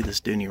 Now see this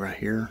DOONEY right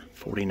here,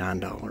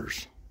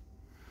 $49.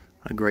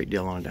 A great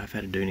deal on it. I've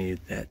had a DOONEY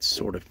that's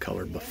sort of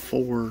colored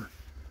before,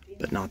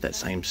 but not that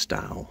same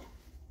style.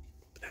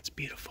 But that's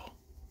beautiful.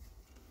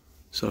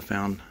 So I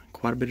found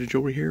quite a bit of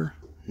jewelry here.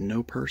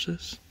 No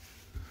purses.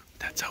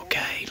 That's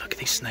okay. Look at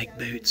these snake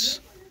boots.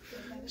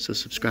 So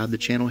subscribe to the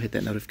channel, hit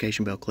that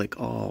notification bell, click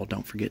all.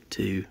 Don't forget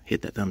to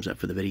hit that thumbs up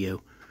for the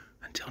video.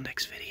 Until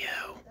next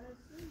video,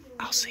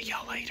 I'll see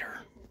y'all later.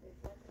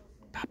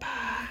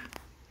 Bye-bye.